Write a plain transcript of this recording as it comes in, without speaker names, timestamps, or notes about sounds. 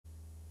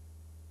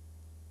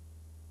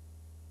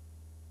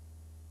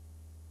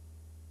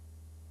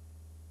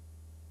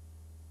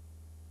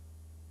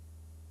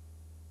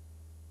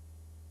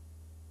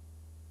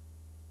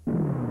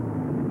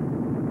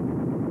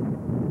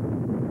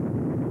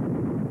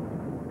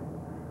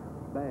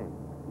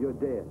You're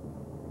dead.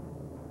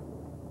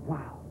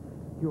 Wow.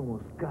 You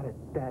almost got it,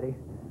 Daddy.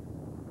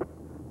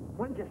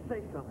 When'd you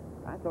say something?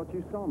 I thought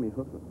you saw me,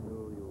 Hooker.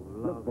 Oh,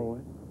 you Look, boy,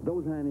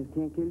 those Heinies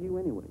can't kill you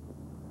anyway.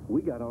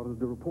 We got orders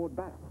to report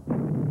back.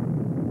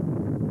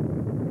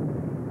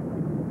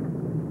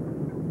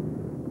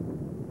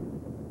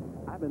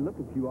 I've been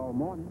looking for you all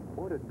morning.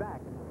 Ordered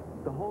back?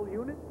 The whole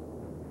unit?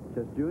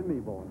 Just you and me,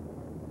 boy.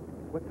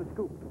 What's the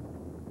scoop?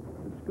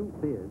 The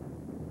scoop is,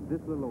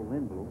 this little old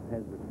envelope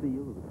has the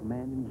seal of the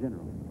commanding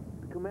general.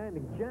 The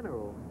commanding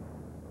general?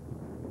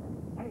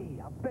 Hey,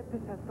 I'll bet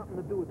this has something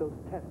to do with those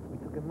tests we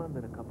took in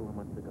London a couple of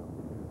months ago.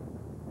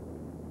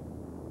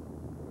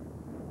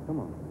 Come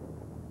on.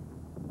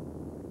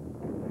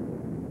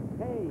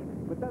 Hey,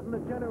 but doesn't the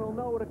general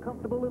know what a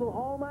comfortable little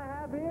home I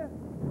have here?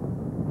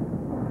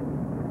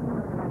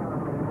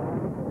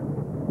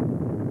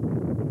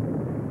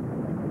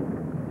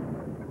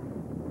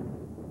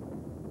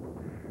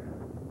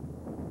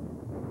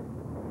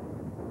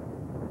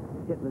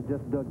 Hitler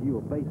just dug you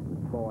a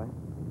basement, boy.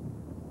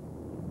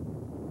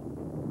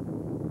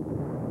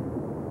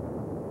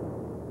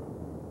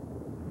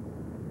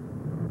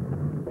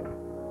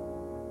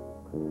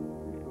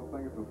 You still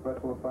think it's a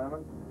special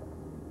assignment?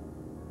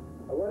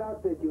 What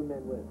outfit you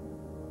men with?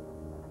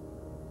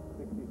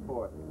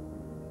 64th.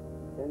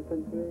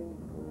 Infantry?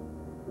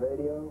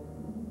 Radio?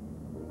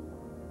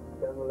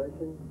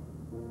 Demolition?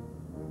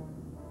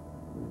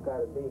 It's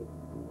gotta be.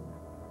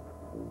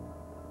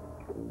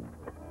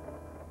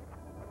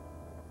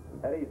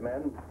 At ease,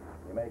 men.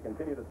 You may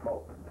continue to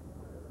smoke.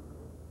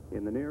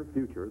 In the near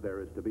future, there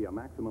is to be a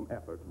maximum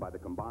effort by the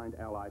combined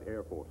Allied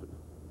air forces.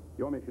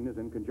 Your mission is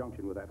in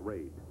conjunction with that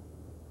raid.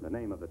 The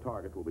name of the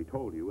target will be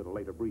told you at a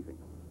later briefing.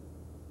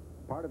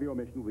 Part of your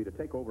mission will be to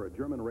take over a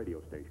German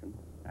radio station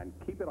and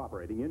keep it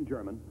operating in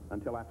German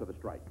until after the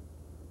strike.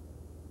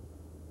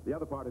 The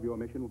other part of your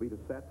mission will be to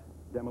set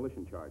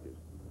demolition charges.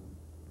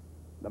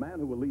 The man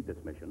who will lead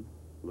this mission,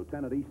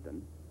 Lieutenant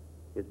Easton,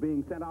 is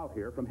being sent out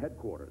here from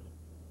headquarters.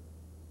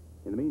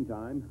 In the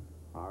meantime,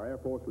 our Air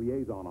Force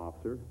liaison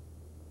officer,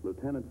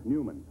 Lieutenant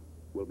Newman,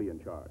 will be in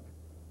charge.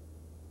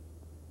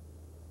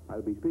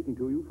 I'll be speaking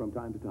to you from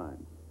time to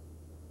time.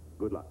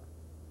 Good luck.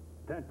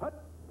 Ten,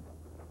 hut!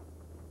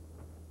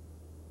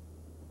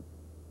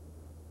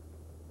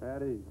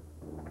 At ease.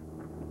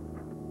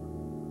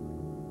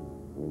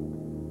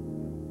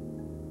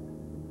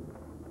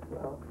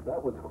 Well,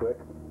 that was quick.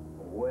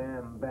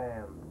 Wham,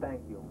 bam.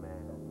 Thank you, man.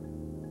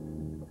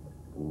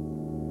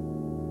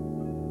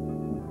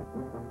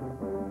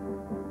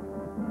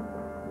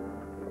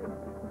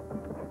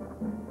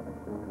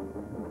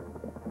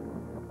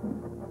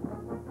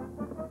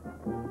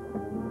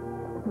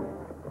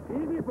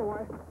 Easy,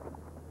 boy.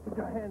 Get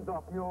your hands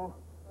off, Mule.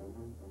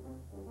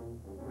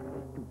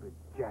 Stupid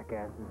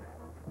jackasses.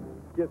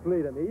 Just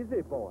lead him.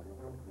 Easy, boy.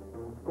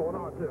 What's going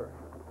on, sir?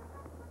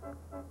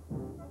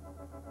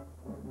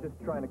 Just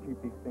trying to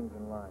keep these things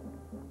in line.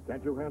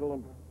 Can't you handle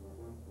them?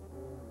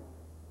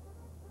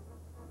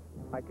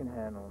 I can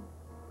handle them.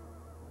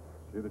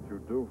 See that you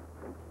do.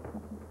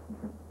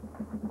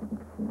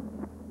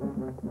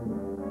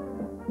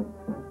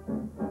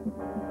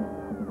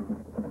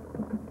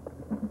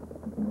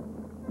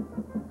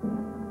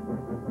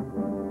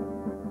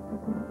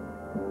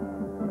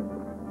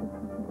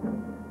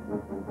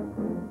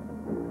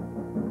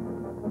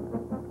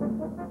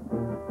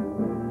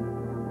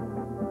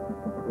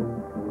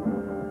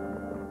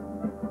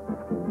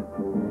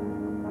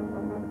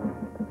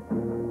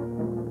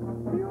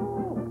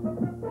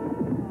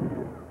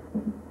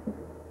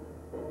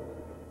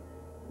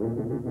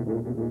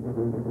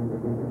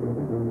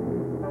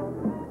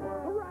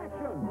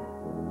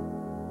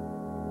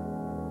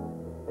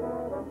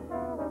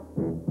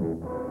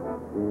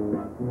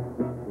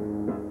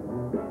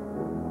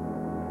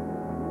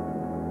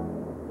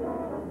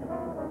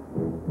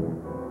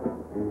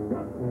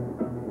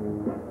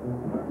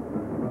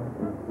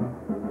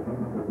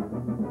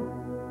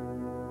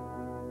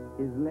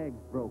 His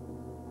leg's broken.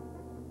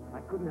 I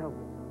couldn't help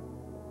it.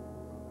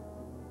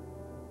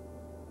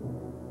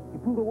 He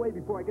pulled away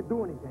before I could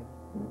do anything.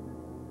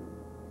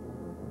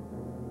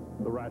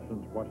 The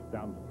rations washed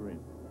downstream.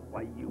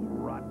 Why, you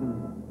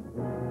rotten...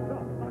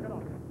 No, knock it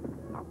off.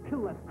 I'll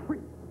kill that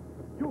creep.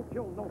 You'll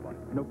kill nobody.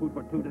 No food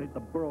for 2 days, the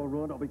burrow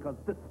ruined all because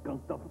this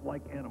skunk doesn't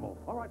like animals.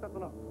 All right, that's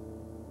enough.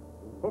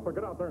 Hooper,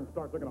 get out there and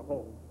start digging a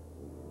hole.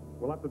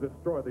 We'll have to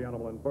destroy the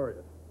animal and bury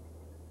it.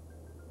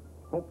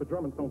 Hope the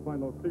Germans don't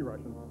find those sea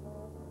rations.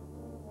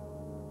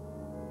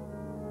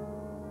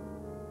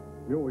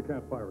 Mule, we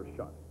can't fire a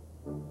shot.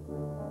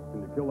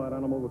 Can you kill that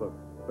animal with a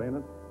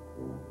bayonet?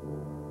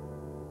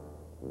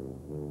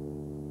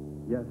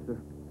 Yes, sir.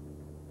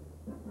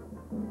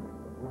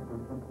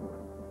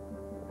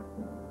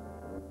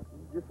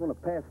 Just want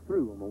to pass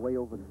through on my way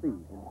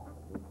overseas.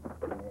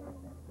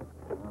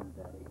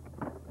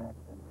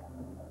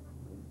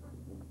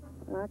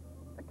 I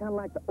kind of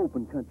like the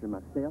open country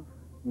myself.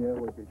 Yeah,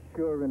 well, you're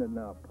sure in it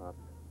now, Pops.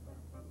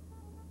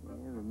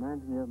 Yeah, it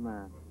reminds me of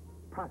my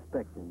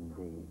prospecting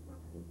days.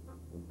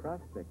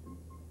 Prospecting?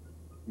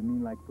 You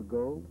mean like for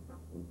gold?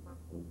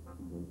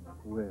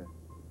 Where?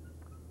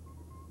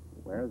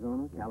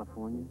 Arizona,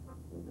 California,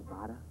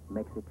 Nevada,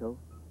 Mexico.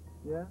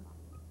 Yeah?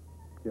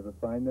 Did you ever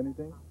find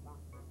anything?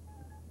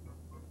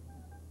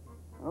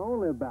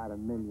 Only about $1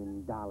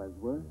 million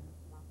worth.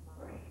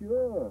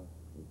 Sure.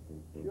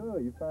 Sure,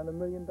 you found $1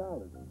 million.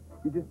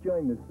 You just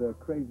joined this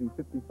crazy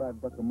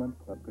 $55 a month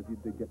club because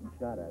you'd be getting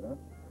shot at, huh?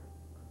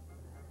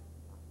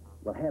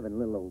 Well, having a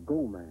little old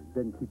gold mine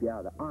doesn't keep you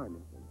out of the army.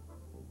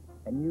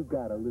 And you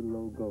got a little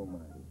old gold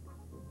mine.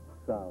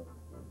 Solid.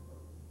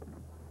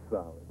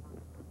 Solid.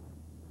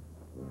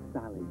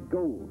 Solid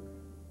gold.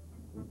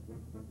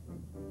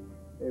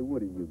 Hey,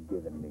 what are you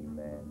giving me,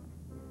 man?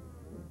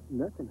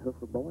 Nothing,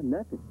 Hoofer boy,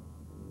 nothing.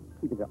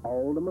 Keeping it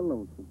all to my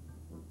lonesome.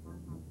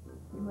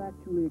 You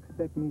actually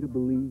expect me to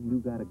believe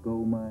you got a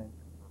gold mine?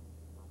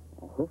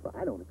 Oh, Hoofer,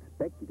 I don't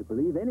expect you to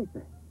believe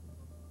anything.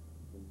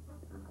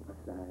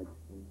 Besides,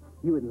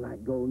 you wouldn't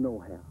like gold no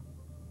how.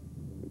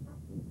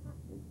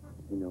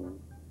 You know,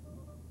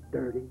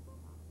 dirty,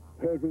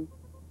 heavy.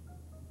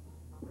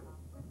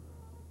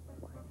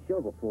 Why, a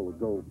shovel full of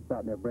gold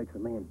about there breaks a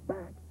man's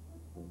back.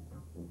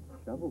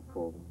 Shovel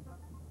full?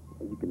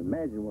 You can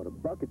imagine what a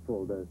bucket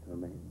full does to a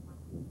man.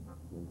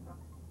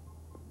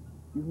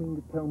 You mean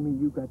to tell me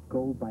you got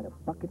gold by the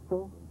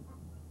bucketful?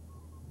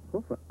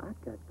 Hoofer, I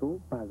got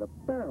gold by the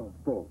barrel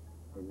full.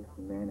 Hey,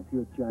 listen, man, if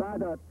you're judging... By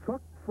the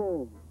truck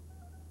full.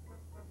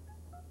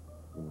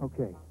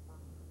 Okay.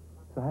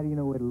 So how do you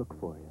know where to look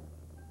for you?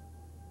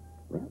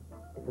 Well,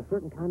 it's a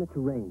certain kind of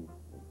terrain.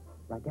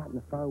 Like out in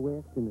the far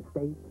west in the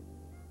States.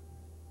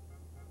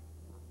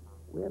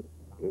 Well,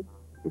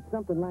 it's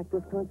something like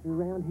this country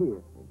around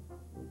here.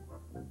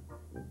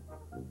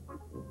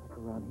 Like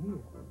around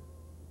here.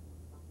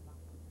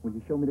 Will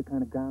you show me the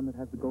kind of ground that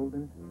has the gold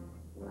in it?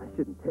 I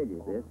shouldn't tell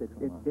you this.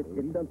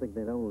 It's something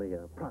that only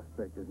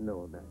prospectors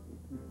know about.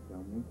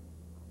 Show me.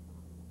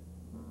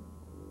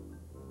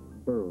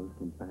 Burros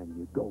can find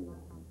you gold.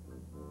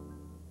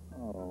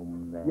 Oh,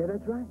 man. Yeah,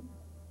 that's right.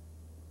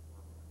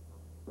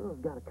 Burros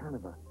got a kind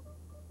of a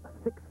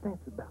sixth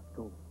sense about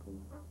gold.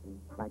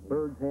 Like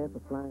birds have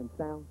for flying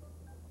south.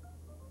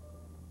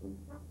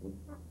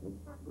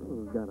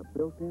 Burros got a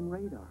built-in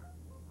radar.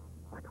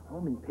 Like a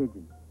homing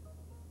pigeon.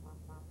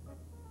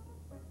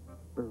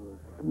 Burros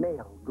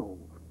smell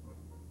gold.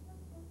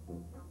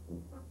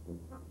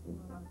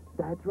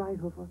 That's right,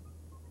 Hoofer.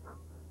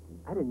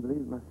 I didn't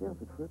believe it myself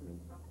at first,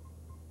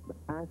 but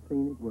I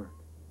seen it work.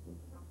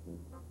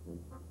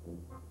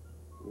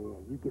 Yeah,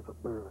 you give a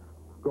burro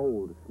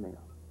gold to smell.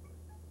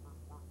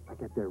 Like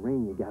that there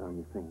ring you got on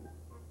your finger.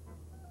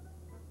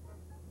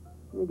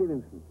 You give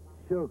him some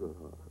sugar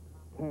or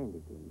candy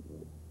to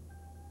eat.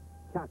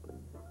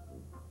 Chocolate,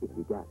 if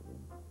you got it.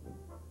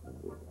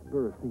 Yeah,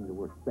 burros seem to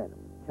work better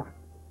with chocolate.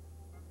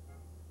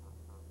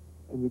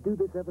 And you do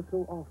this ever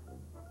so often.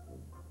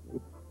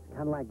 It's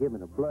kind of like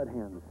giving a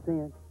bloodhound a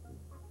scent.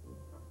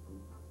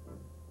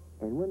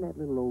 And when that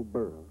little old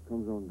burro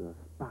comes on to a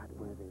spot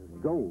where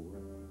there's gold,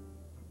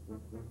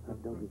 I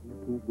don't think you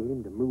can't get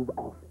him to move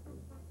off it.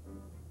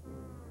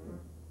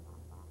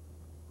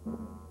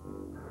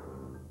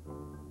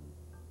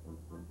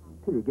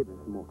 Till you give him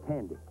some more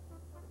candy.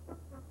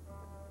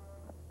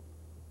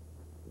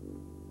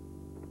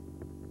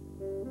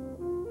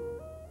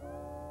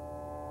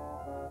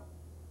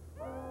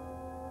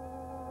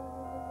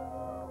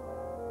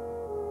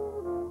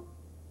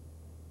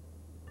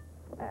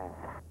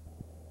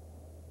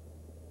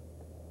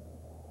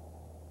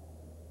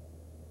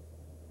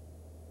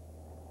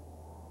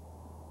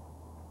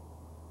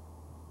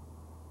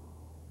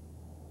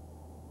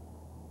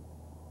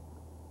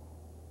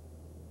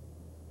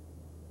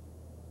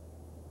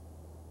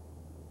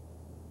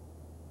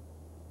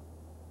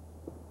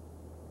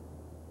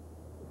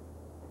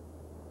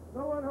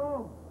 No one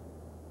home.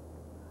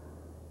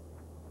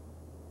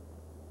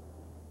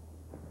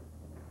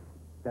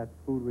 That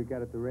food we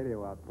got at the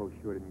radio outpost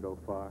sure didn't go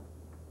far.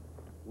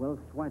 Well,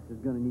 Schweitz is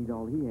going to need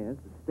all he has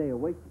to stay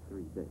awake for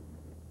 3 days.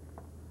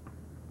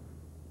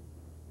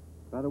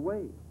 By the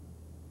way,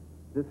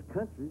 this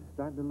country's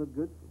starting to look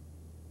good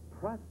for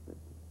prospecting.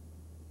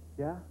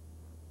 Yeah?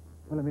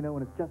 Well, let me know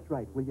when it's just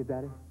right, will you,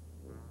 Daddy?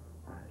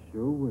 I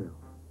sure will.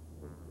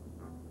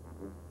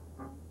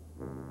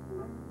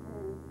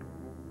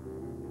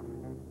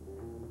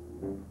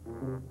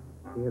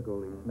 Here,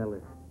 Goldie, smell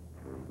it.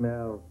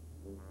 Smell.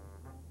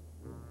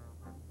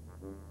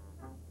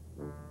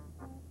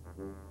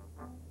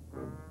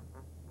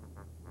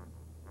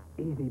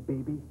 Easy,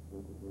 baby.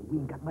 We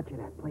ain't got much of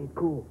that. Play it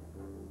cool.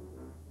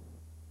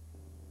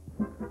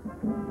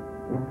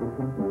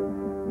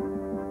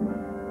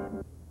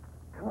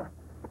 Come on.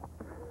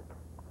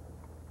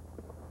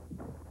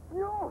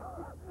 Yo,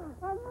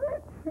 I'm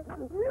rich.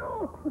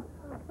 Yo,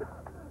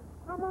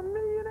 I'm a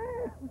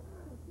millionaire.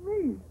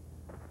 Me,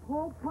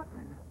 Paul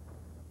Putnam,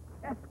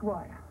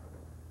 Esquire,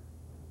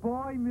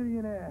 boy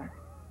millionaire.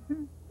 Hey,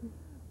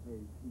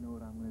 you know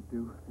what I'm going to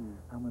do?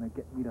 I'm going to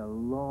get me the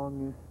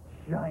longest,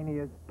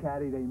 shiniest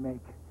caddy they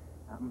make.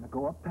 I'm going to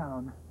go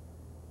uptown.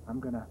 I'm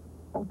going to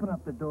open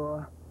up the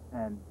door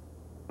and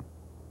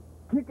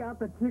pick out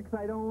the chicks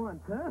I don't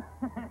want, huh?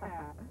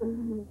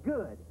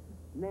 Good.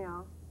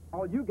 Now,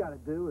 all you gotta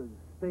do is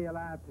stay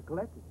alive to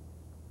collect it.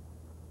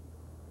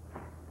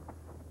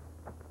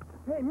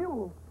 Hey,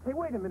 Mule. Hey,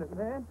 wait a minute,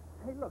 man.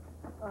 Hey, look.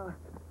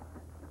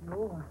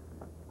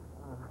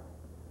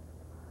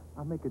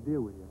 I'll make a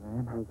deal with you,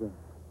 man. How's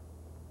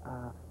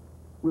that?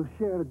 We'll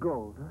share the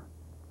gold, huh?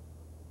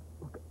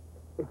 Look,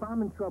 if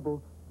I'm in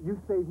trouble,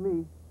 you save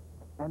me,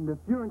 and if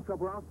you're in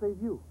trouble, I'll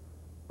save you.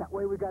 That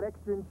way we got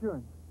extra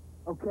insurance.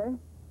 Okay?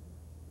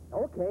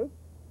 Okay.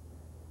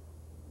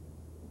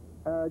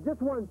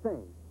 Just one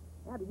thing.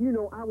 How do you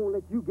know I won't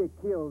let you get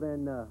killed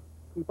and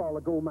keep all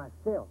the gold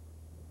myself?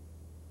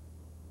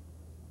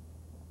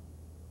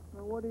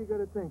 Now, what do you got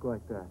to think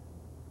like that?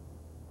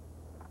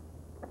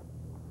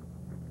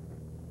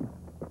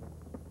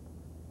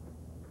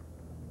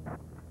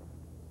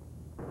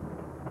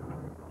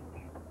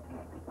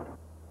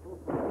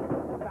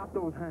 Stop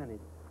those honeys.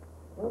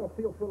 Oh, a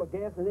field full of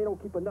gas, and they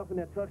don't keep enough in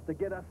their trucks to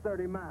get us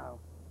 30 miles.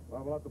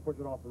 Well, we'll have to push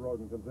it off the road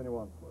and continue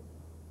on foot.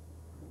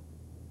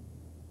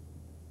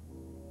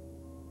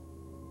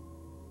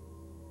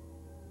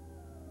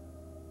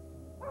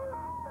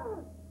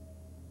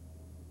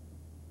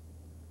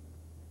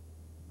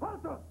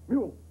 Hunter!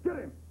 Mule, get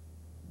him!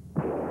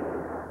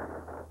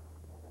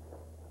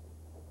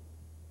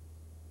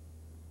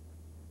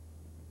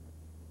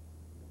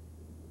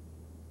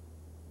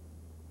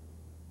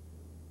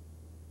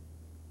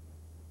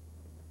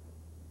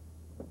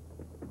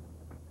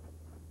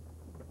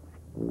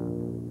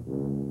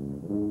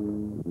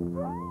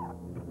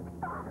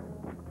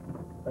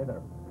 Stay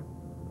there.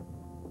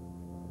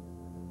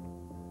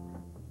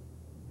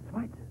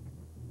 Schweitzer.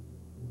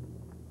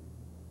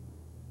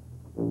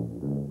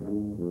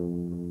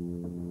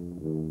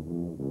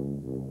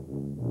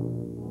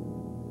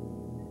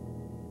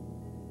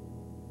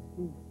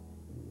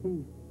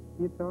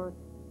 You thought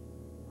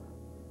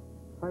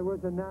I was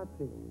a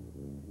Nazi?